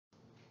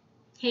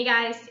Hey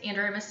guys,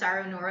 Andrea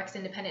Massaro, Norwex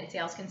Independent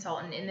Sales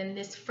Consultant, and in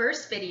this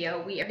first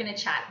video we are going to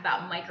chat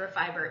about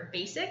microfiber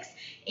basics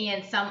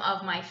and some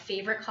of my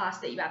favorite cloths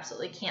that you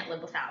absolutely can't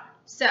live without.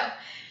 So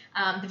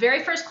the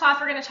very first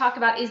cloth we're going to talk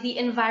about is the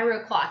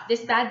Enviro cloth.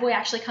 This bad boy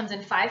actually comes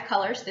in 5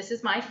 colors. This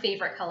is my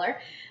favorite color.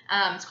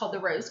 It's called the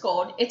rose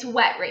gold. It's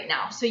wet right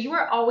now, so you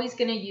are always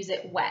going to use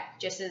it wet,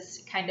 just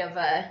as kind of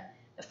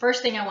the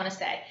first thing I want to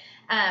say.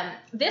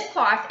 This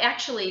cloth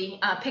actually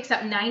picks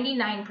up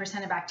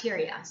 99% of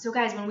bacteria. So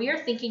guys, when we are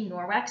thinking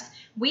Norwex,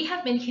 we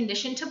have been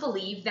conditioned to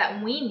believe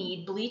that we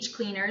need bleach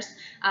cleaners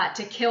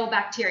to kill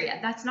bacteria.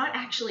 That's not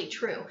actually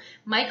true.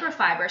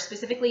 Microfiber,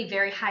 specifically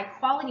very high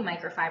quality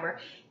microfiber,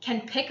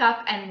 can pick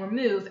up and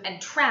remove and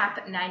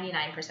trap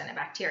 99% of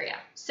bacteria.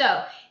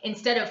 So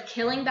instead of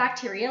killing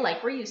bacteria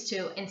like we're used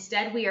to,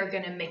 instead we are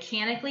going to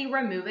mechanically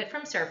remove it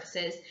from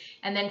surfaces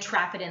and then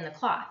trap it in the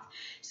cloth.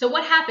 So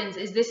what happens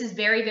is this is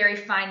very, very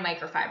fine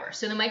microfiber.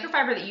 So the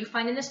microfiber that you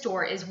find in the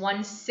store is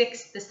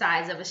 1/6 the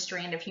size of a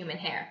strand of human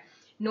hair.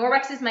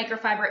 Norwex's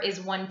microfiber is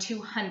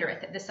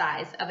 1/200th the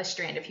size of a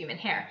strand of human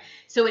hair.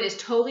 So it is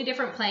totally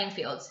different playing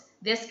fields.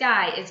 This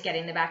guy is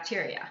getting the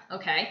bacteria,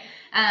 okay?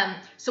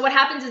 So what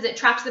happens is it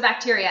traps the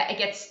bacteria. It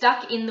gets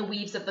stuck in the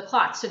weaves of the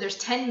cloth. So there's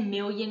 10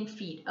 million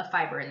feet of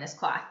fiber in this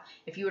cloth.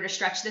 If you were to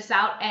stretch this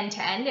out end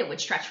to end, it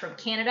would stretch from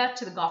Canada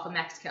to the Gulf of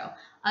Mexico.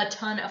 A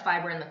ton of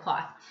fiber in the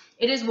cloth.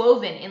 It is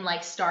woven in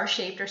like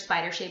star-shaped or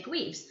spider-shaped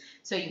weaves.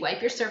 So you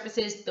wipe your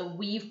surfaces, the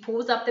weave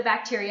pulls up the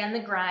bacteria and the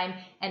grime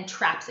and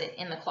traps it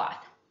in the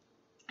cloth.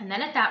 And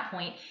then at that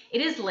point,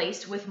 it is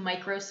laced with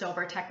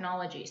microsilver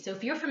technology. So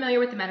if you're familiar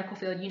with the medical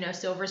field, you know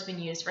silver has been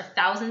used for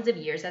thousands of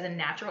years as a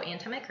natural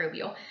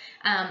antimicrobial.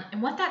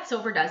 And what that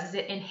silver does is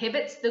it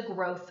inhibits the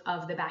growth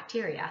of the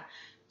bacteria.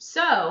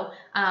 So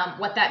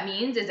what that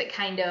means is it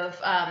kind of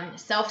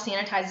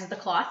self-sanitizes the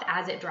cloth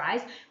as it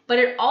dries, but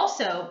it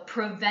also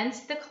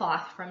prevents the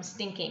cloth from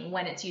stinking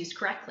when it's used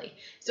correctly.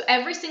 So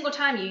every single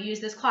time you use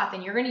this cloth,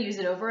 and you're going to use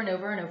it over and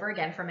over and over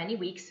again for many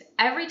weeks,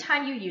 every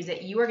time you use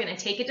it, you are going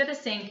to take it to the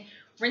sink,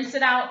 rinse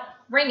it out,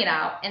 wring it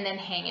out, and then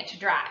hang it to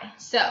dry.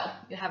 So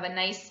you have a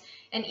nice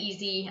and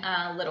easy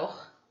little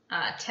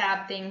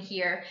tab thing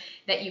here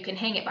that you can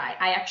hang it by.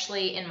 I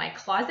actually, in my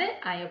closet,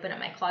 I open up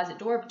my closet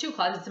door, 2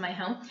 closets in my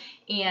home,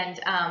 and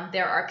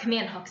there are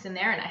command hooks in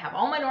there, and I have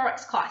all my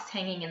Norwex cloths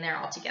hanging in there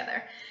all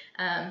together.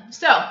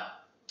 So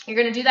you're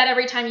going to do that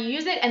every time you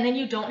use it, and then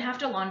you don't have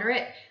to launder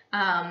it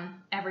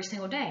every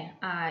single day.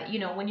 You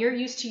know, when you're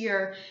used to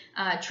your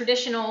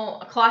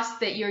traditional cloths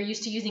that you're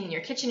used to using in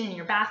your kitchen and in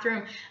your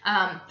bathroom,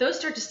 those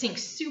start to stink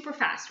super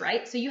fast,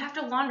 right? So you have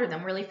to launder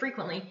them really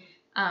frequently.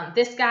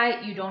 This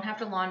guy, you don't have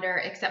to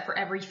launder except for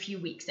every few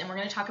weeks, and we're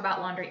going to talk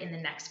about laundry in the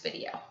next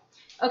video.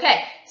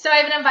 Okay, so I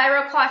have an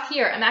Enviro cloth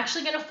here. I'm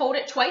actually going to fold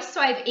it twice, so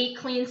I have 8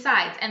 clean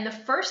sides. And the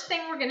first thing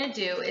we're going to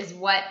do is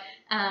what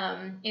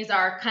is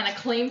our kind of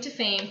claim to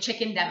fame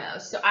chicken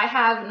demos. So I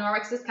have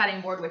Norwex's cutting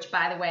board, which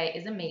by the way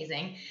is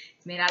amazing.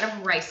 It's made out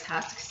of rice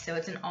husks, so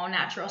it's an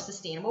all-natural,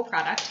 sustainable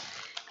product.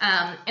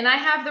 And I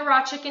have the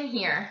raw chicken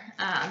here.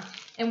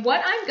 And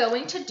what I'm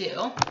going to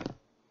do,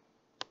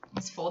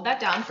 let's fold that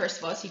down first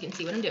of all so you can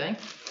see what I'm doing.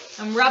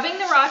 I'm rubbing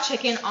the raw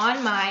chicken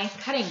on my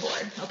cutting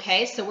board,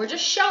 okay? So we're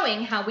just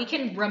showing how we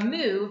can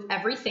remove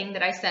everything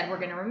that I said we're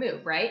gonna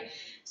remove, right?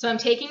 So I'm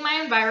taking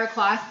my Enviro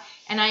cloth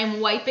and I am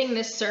wiping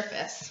this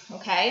surface,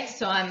 okay?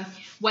 So I'm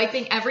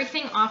wiping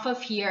everything off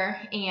of here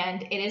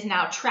and it is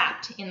now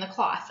trapped in the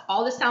cloth.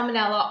 All the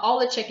salmonella, all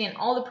the chicken,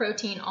 all the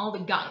protein, all the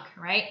gunk,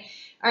 right?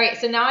 All right,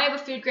 so now I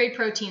have a food grade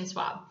protein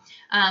swab.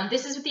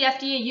 This is what the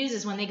FDA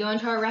uses when they go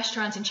into our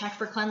restaurants and check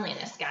for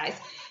cleanliness, guys.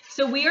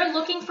 So we are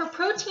looking for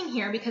protein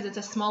here because it's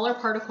a smaller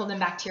particle than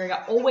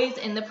bacteria. Always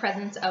in the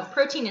presence of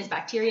protein is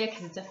bacteria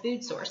because it's a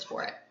food source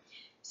for it.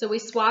 So we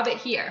swab it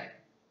here.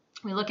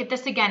 We look at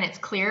this again. It's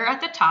clear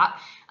at the top.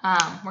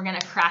 We're going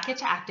to crack it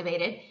to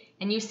activate it.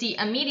 And you see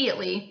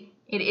immediately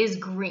it is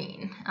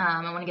green.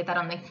 I want to get that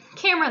on the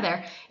camera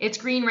there. It's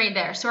green right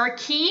there. So our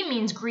key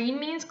means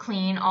green means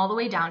clean all the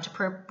way down to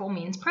purple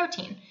means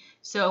protein.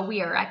 So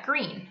we are at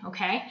green,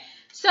 okay?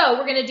 So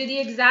we're going to do the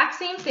exact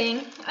same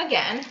thing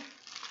again.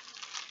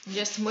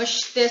 Just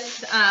mush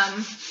this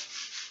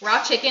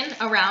raw chicken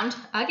around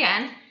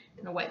again.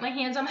 I'm gonna wipe my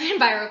hands on my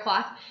Enviro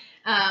cloth.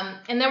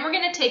 And then we're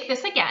gonna take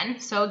this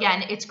again. So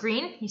again, it's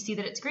green. You see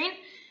that it's green.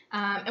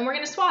 And we're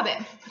gonna swab it.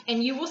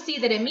 And you will see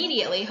that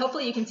immediately,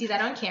 hopefully you can see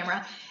that on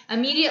camera,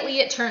 immediately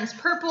it turns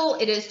purple.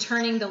 It is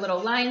turning the little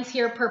lines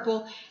here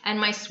purple, and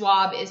my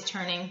swab is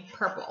turning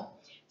purple.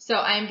 So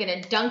I'm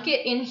gonna dunk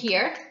it in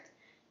here.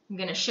 I'm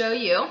gonna show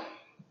you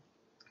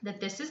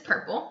that this is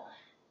purple.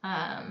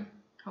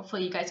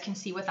 Hopefully you guys can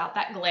see without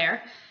that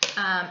glare.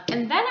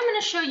 And then I'm going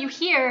to show you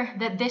here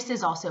that this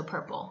is also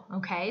purple,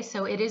 okay?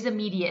 So it is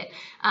immediate.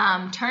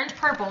 Turned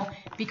purple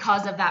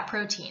because of that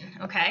protein,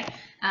 okay?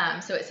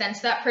 So it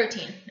sensed that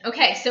protein.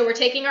 Okay, so we're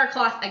taking our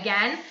cloth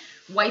again,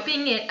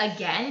 wiping it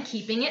again,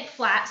 keeping it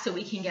flat so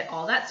we can get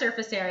all that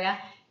surface area.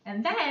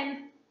 And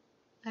then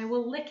I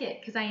will lick it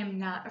because I am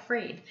not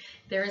afraid.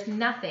 There is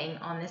nothing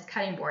on this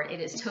cutting board.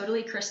 It is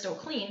totally crystal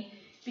clean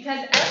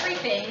because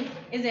everything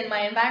is in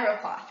my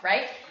EnviroCloth,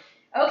 right?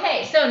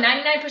 Okay, so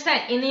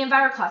 99% in the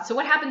EnviroCloth. So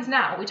what happens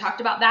now? We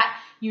talked about that.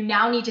 You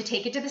now need to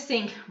take it to the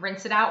sink,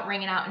 rinse it out,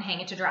 wring it out, and hang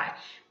it to dry.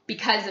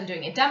 Because I'm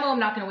doing a demo, I'm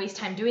not going to waste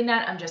time doing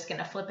that. I'm just going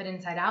to flip it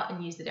inside out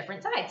and use the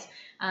different sides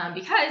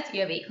because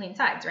you have 8 clean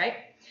sides, right?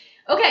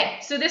 Okay,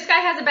 so this guy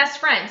has a best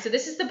friend. So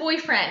this is the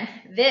boyfriend.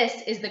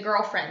 This is the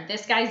girlfriend.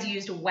 This guy's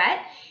used wet,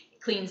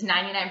 cleans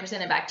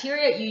 99% of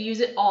bacteria. You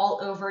use it all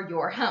over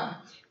your home.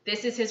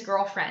 This is his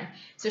girlfriend.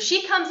 So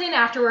she comes in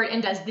afterward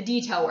and does the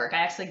detail work. I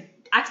actually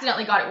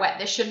accidentally got it wet.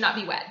 This should not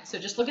be wet. So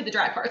just look at the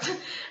dry parts.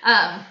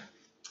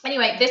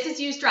 Anyway, this is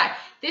used dry.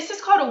 This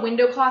is called a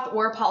window cloth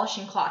or a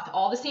polishing cloth.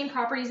 All the same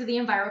properties of the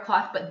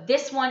EnviroCloth, but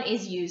this one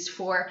is used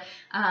for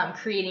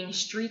creating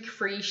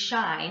streak-free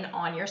shine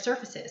on your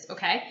surfaces,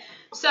 okay?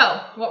 So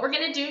what we're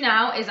gonna do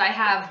now is I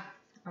have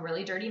a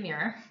really dirty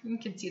mirror. You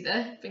can see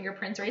the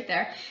fingerprints right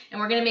there.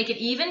 And we're gonna make it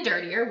even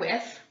dirtier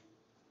with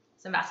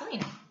some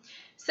Vaseline.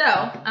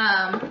 So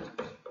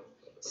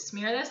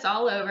smear this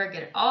all over,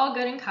 get it all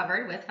good and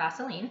covered with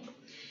Vaseline.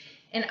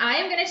 And I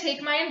am gonna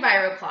take my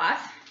EnviroCloth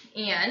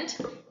and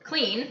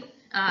clean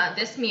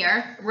this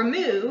mirror,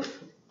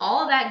 remove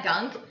all of that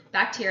gunk,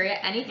 bacteria,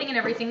 anything and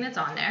everything that's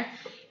on there,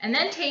 and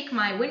then take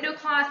my window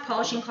cloth,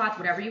 polishing cloth,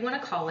 whatever you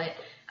want to call it,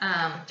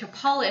 to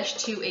polish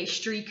to a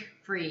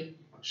streak-free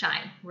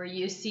shine, where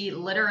you see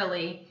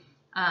literally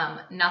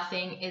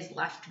nothing is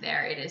left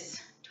there. It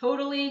is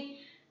totally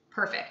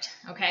perfect,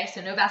 okay?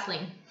 So no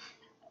Vaseline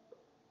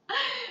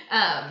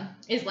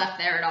is left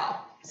there at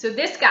all. So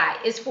this guy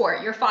is for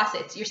your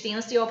faucets, your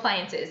stainless steel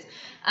appliances,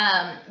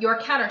 your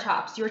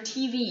countertops, your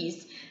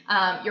TVs,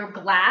 your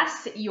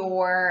glass,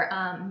 your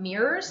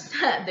mirrors,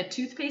 the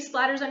toothpaste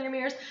splatters on your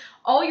mirrors,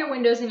 all your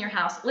windows in your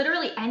house,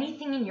 literally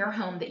anything in your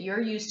home that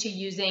you're used to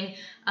using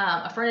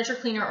a furniture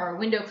cleaner or a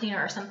window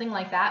cleaner or something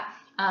like that,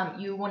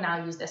 you will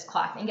now use this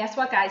cloth. And guess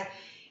what, guys?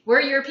 We're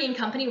a European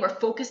company. We're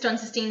focused on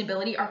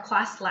sustainability. Our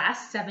cloths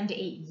last 7 to 8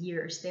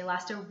 years. They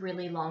last a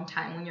really long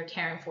time when you're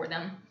caring for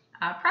them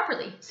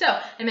properly. So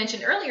I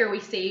mentioned earlier we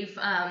save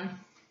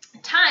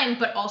time,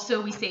 but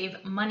also we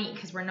save money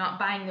because we're not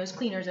buying those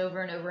cleaners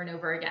over and over and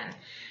over again.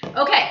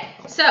 Okay,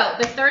 so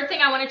the third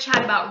thing I want to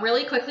chat about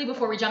really quickly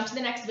before we jump to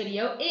the next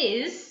video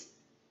is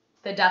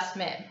the dust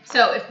mitt.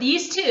 So if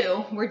these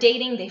two were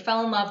dating, they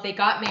fell in love, they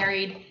got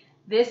married,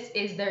 this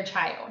is their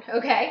child,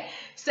 okay?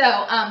 So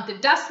the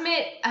dust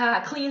mitt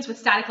cleans with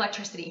static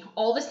electricity.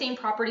 All the same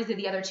properties of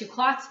the other two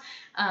cloths.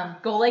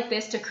 Go like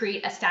this to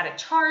create a static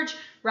charge,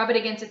 rub it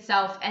against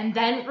itself, and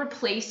then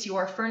replace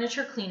your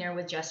furniture cleaner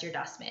with just your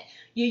dust mitt.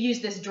 You use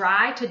this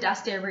dry to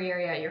dust every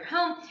area of your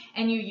home,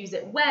 and you use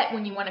it wet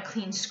when you want to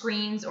clean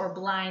screens or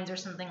blinds or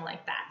something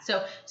like that.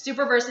 So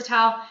super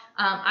versatile.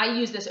 I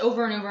use this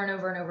over and over and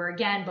over and over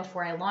again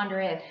before I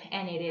launder it,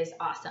 and it is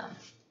awesome.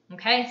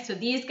 Okay, so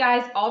these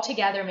guys all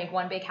together make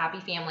one big happy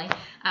family,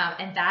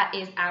 and that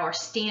is our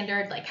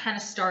standard, like kind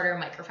of starter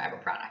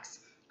microfiber products.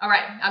 All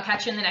right, I'll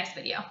catch you in the next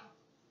video.